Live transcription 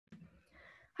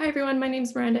Hi everyone, my name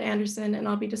is Miranda Anderson and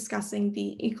I'll be discussing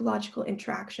the ecological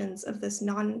interactions of this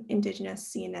non-indigenous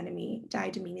sea anemone,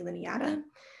 Diadumene lineata.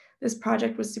 This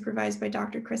project was supervised by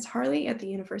Dr. Chris Harley at the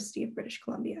University of British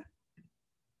Columbia.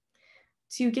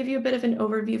 To give you a bit of an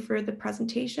overview for the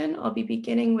presentation, I'll be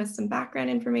beginning with some background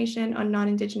information on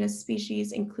non-indigenous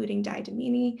species, including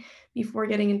Diadumene, before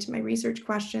getting into my research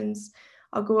questions.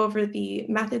 I'll go over the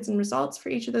methods and results for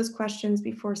each of those questions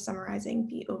before summarizing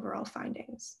the overall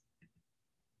findings.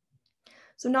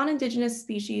 So non-indigenous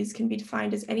species can be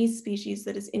defined as any species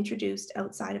that is introduced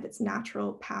outside of its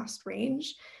natural past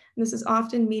range. And this is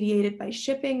often mediated by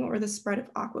shipping or the spread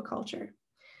of aquaculture.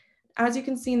 As you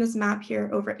can see in this map here,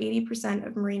 over 80%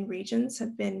 of marine regions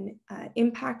have been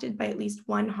impacted by at least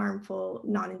one harmful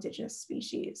non-indigenous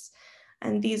species.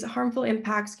 And these harmful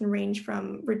impacts can range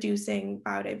from reducing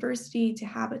biodiversity to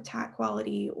habitat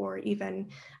quality or even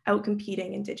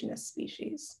outcompeting indigenous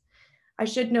species. I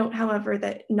should note, however,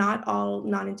 that not all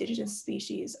non-indigenous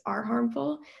species are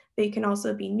harmful. They can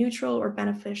also be neutral or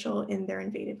beneficial in their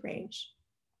invaded range.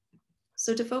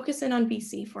 So to focus in on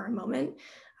BC for a moment,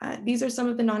 these are some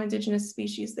of the non-indigenous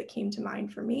species that came to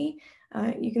mind for me.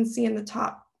 You can see in the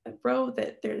top row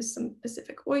that there's some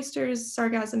Pacific oysters,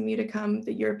 Sargassum muticum,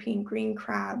 the European green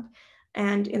crab,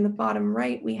 and in the bottom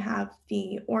right, we have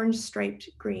the orange-striped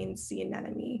green sea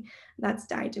anemone. That's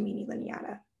Diadumene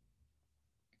lineata.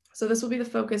 So this will be the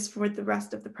focus for the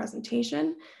rest of the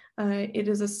presentation. It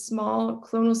is a small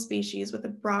clonal species with a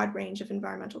broad range of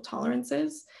environmental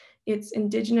tolerances. It's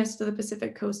indigenous to the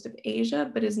Pacific coast of Asia,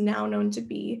 but is now known to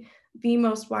be the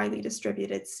most widely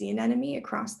distributed sea anemone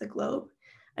across the globe.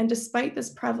 And despite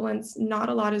this prevalence, not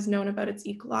a lot is known about its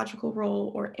ecological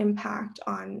role or impact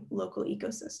on local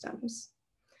ecosystems.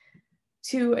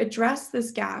 To address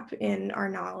this gap in our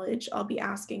knowledge, I'll be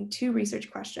asking two research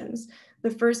questions.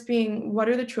 The first being, what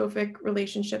are the trophic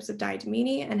relationships of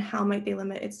Diadumene and how might they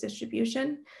limit its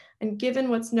distribution? And given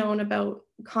what's known about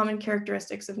common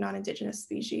characteristics of non-indigenous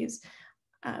species,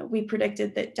 we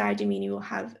predicted that Diadumene will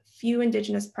have few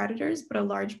indigenous predators, but a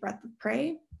large breadth of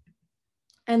prey.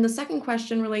 And the second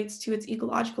question relates to its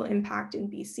ecological impact in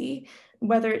BC,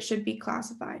 whether it should be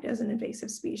classified as an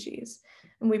invasive species.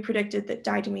 And we predicted that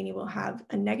Diadumene will have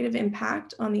a negative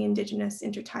impact on the indigenous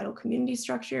intertidal community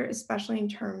structure, especially in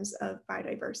terms of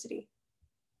biodiversity.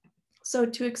 So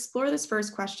to explore this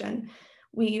first question,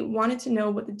 we wanted to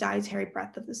know what the dietary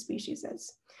breadth of the species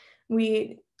is.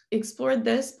 We explored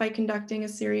this by conducting a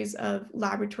series of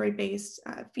laboratory-based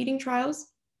feeding trials.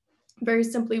 Very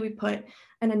simply, we put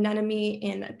an anemone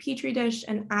in a petri dish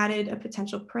and added a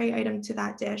potential prey item to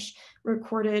that dish,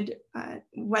 recorded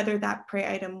whether that prey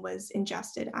item was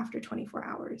ingested after 24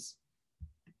 hours.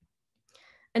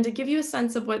 And to give you a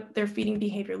sense of what their feeding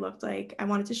behavior looked like, I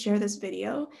wanted to share this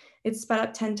video. It's sped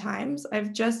up 10 times.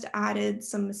 I've just added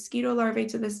some mosquito larvae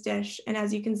to this dish. And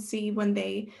as you can see, when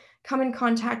they come in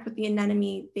contact with the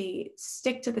anemone, they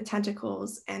stick to the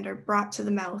tentacles and are brought to the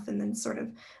mouth and then sort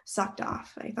of sucked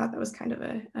off. I thought that was kind of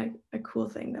a cool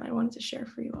thing that I wanted to share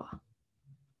for you all.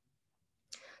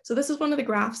 So this is one of the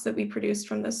graphs that we produced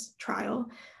from this trial.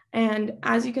 And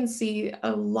as you can see,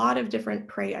 a lot of different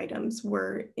prey items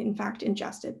were in fact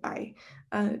ingested by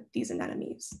these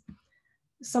anemones.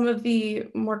 Some of the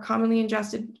more commonly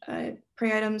ingested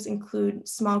prey items include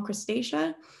small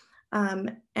crustacea.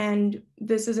 And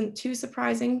this isn't too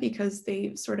surprising because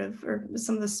they sort of are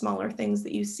some of the smaller things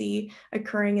that you see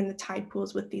occurring in the tide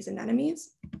pools with these anemones.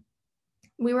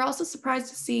 We were also surprised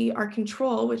to see our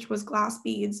control, which was glass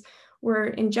beads, were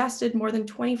ingested more than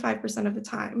 25% of the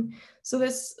time. So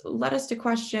this led us to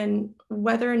question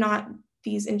whether or not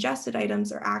these ingested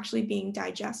items are actually being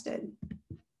digested.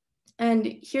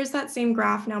 And here's that same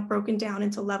graph now broken down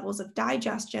into levels of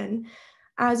digestion.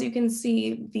 As you can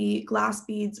see, the glass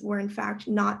beads were in fact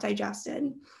not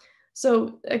digested.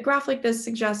 So a graph like this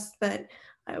suggests that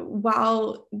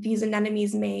while these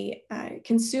anemones may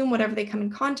consume whatever they come in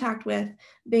contact with,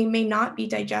 they may not be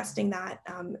digesting that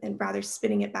and rather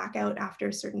spitting it back out after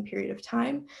a certain period of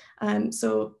time.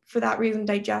 So for that reason,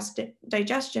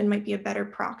 digestion might be a better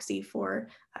proxy for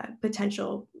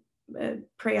potential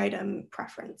prey item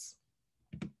preference.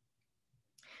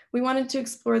 We wanted to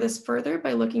explore this further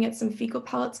by looking at some fecal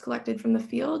pellets collected from the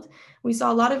field. We saw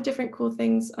a lot of different cool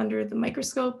things under the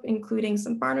microscope, including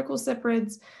some barnacle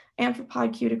cyprids,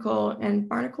 amphipod cuticle, and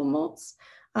barnacle molts.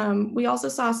 We also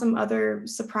saw some other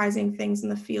surprising things in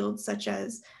the field, such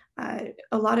as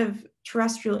a lot of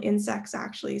terrestrial insects,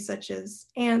 actually, such as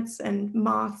ants and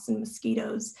moths and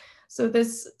mosquitoes. So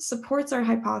this supports our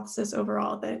hypothesis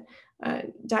overall that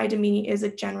Diadumene is a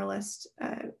generalist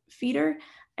feeder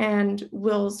and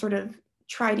will sort of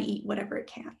try to eat whatever it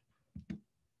can.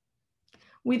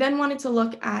 We then wanted to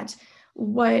look at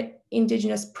what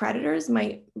indigenous predators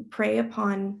might prey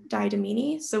upon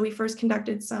Diadumene. So we first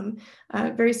conducted some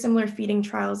very similar feeding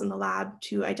trials in the lab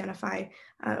to identify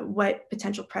what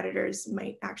potential predators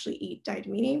might actually eat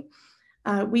Diadumene.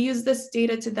 We used this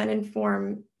data to then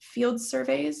inform field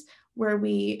surveys where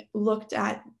we looked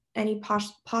at any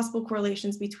possible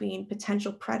correlations between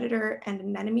potential predator and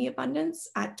anemone abundance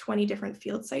at 20 different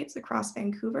field sites across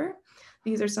Vancouver.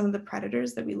 These are some of the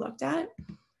predators that we looked at.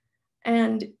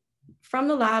 And from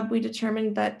the lab, we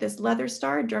determined that this leather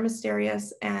star,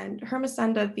 Dermasterius, and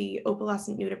Hermesenda, the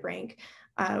opalescent nudibranch,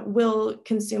 will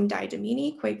consume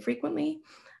Diadumene quite frequently.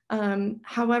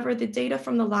 However, the data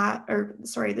from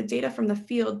the data from the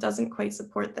field doesn't quite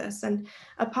support this. And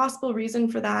a possible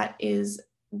reason for that is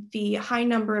the high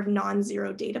number of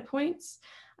non-zero data points.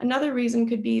 Another reason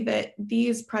could be that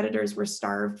these predators were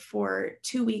starved for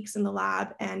 2 weeks in the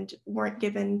lab and weren't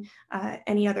given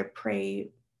any other prey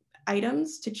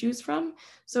items to choose from.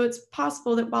 So it's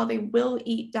possible that while they will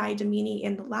eat Diadumene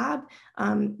in the lab,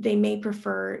 they may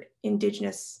prefer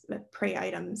indigenous prey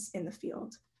items in the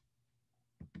field.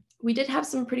 We did have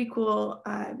some pretty cool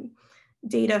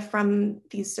data from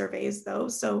these surveys though.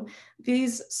 So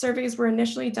these surveys were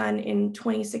initially done in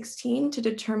 2016 to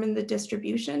determine the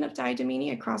distribution of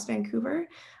Diadumene across Vancouver.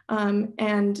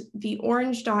 And the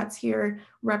orange dots here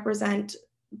represent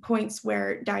points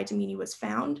where Diadumene was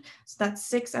found. So that's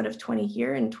 6 out of 20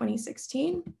 here in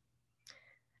 2016.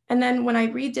 And then when I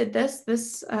redid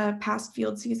this past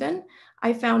field season,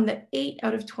 I found that 8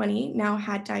 out of 20 now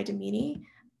had Diadumene,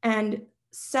 and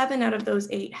 7 out of those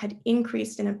 8 had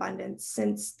increased in abundance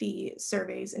since the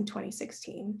surveys in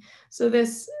 2016. So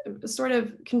this sort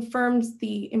of confirms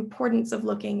the importance of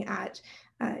looking at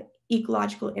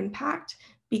ecological impact,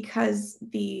 because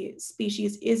the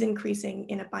species is increasing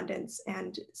in abundance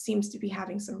and seems to be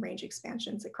having some range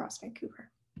expansions across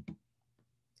Vancouver.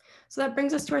 So that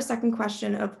brings us to our second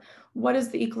question of what is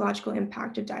the ecological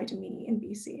impact of Diadumene in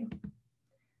BC?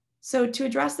 So to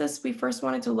address this, we first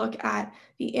wanted to look at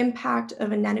the impact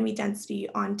of anemone density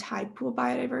on tide pool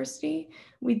biodiversity.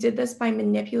 We did this by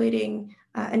manipulating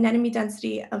anemone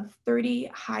density of 30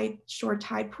 high shore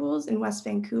tide pools in West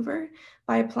Vancouver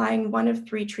by applying one of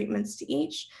 3 treatments to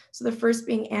each. So the first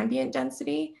being ambient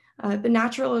density. The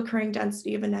natural occurring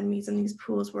density of anemones in these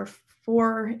pools were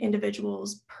 4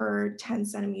 individuals per 10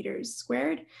 centimeters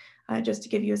squared, just to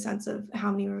give you a sense of how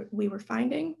many we were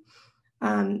finding.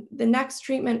 The next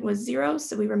treatment was 0.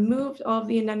 So we removed all of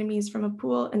the anemones from a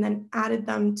pool and then added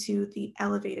them to the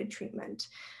elevated treatment.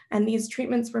 And these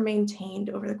treatments were maintained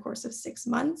over the course of 6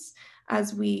 months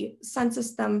as we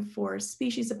censused them for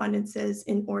species abundances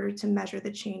in order to measure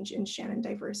the change in Shannon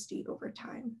diversity over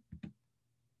time.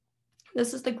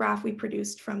 This is the graph we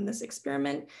produced from this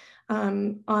experiment.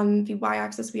 On the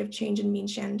y-axis, we have change in mean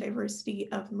Shannon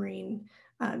diversity of marine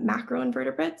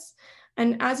macroinvertebrates.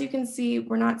 And as you can see,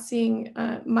 we're not seeing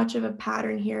much of a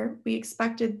pattern here. We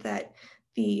expected that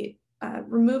the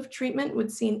removed treatment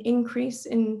would see an increase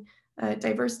in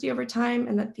diversity over time,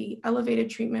 and that the elevated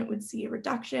treatment would see a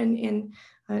reduction in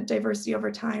diversity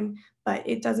over time, but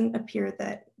it doesn't appear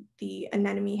that the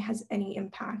anemone has any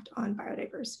impact on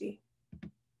biodiversity.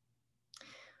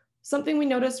 Something we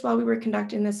noticed while we were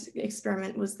conducting this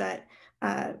experiment was that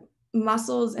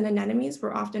mussels and anemones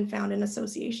were often found in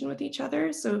association with each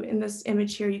other. So in this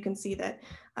image here, you can see that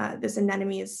this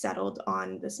anemone is settled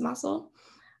on this mussel.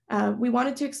 We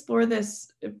wanted to explore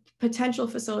this potential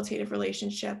facilitative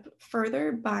relationship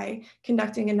further by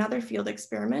conducting another field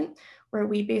experiment where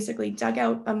we basically dug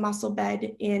out a mussel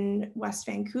bed in West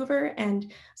Vancouver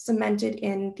and cemented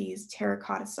in these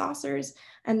terracotta saucers,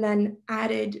 and then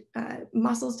added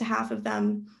mussels to half of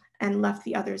them and left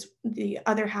the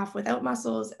other half without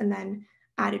mussels, and then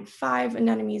added 5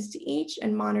 anemones to each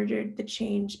and monitored the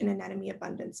change in anemone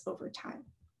abundance over time.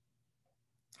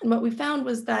 And what we found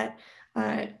was that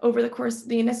over the course,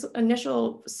 the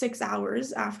initial 6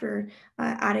 hours after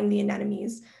adding the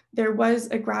anemones, there was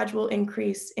a gradual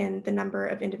increase in the number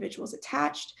of individuals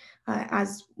attached,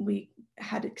 as we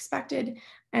had expected.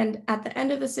 And at the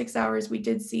end of the 6 hours, we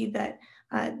did see that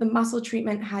the mussel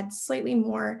treatment had slightly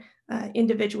more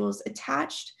individuals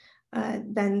attached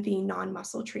than the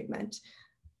non-mussel treatment.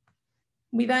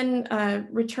 We then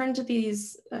returned to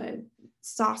these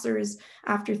saucers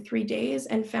after 3 days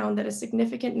and found that a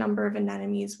significant number of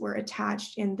anemones were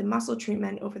attached in the mussel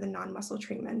treatment over the non-mussel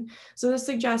treatment. So this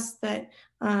suggests that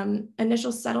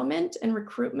initial settlement and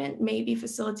recruitment may be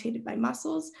facilitated by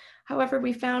mussels. However,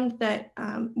 we found that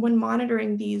when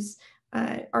monitoring these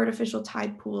artificial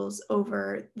tide pools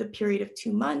over the period of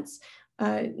 2 months,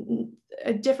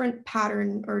 a different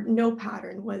pattern or no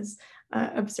pattern was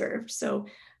observed. So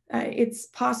it's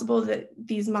possible that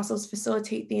these mussels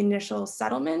facilitate the initial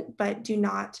settlement, but do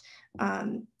not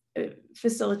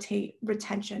facilitate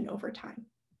retention over time.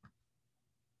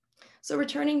 So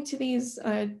returning to these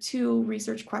two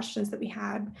research questions that we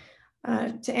had,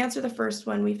 to answer the first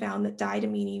one, we found that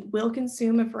Diadumene will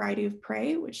consume a variety of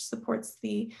prey, which supports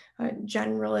the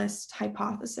generalist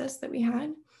hypothesis that we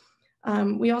had.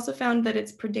 We also found that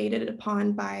it's predated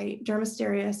upon by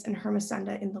Dermasterius and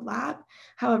Hermesenda in the lab.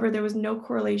 However, there was no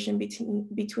correlation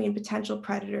between potential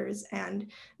predators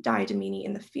and Diadumene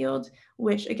in the field,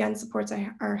 which again supports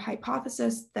our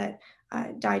hypothesis that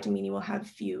Diadumene will have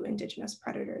few indigenous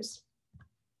predators.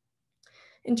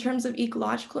 In terms of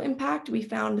ecological impact, we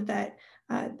found that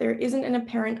there isn't an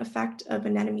apparent effect of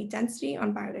anemone density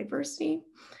on biodiversity,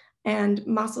 and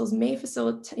mussels may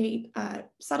facilitate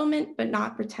settlement, but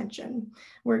not retention.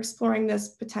 We're exploring this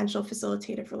potential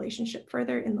facilitative relationship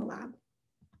further in the lab.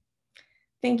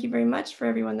 Thank you very much for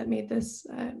everyone that made this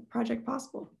project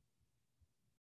possible.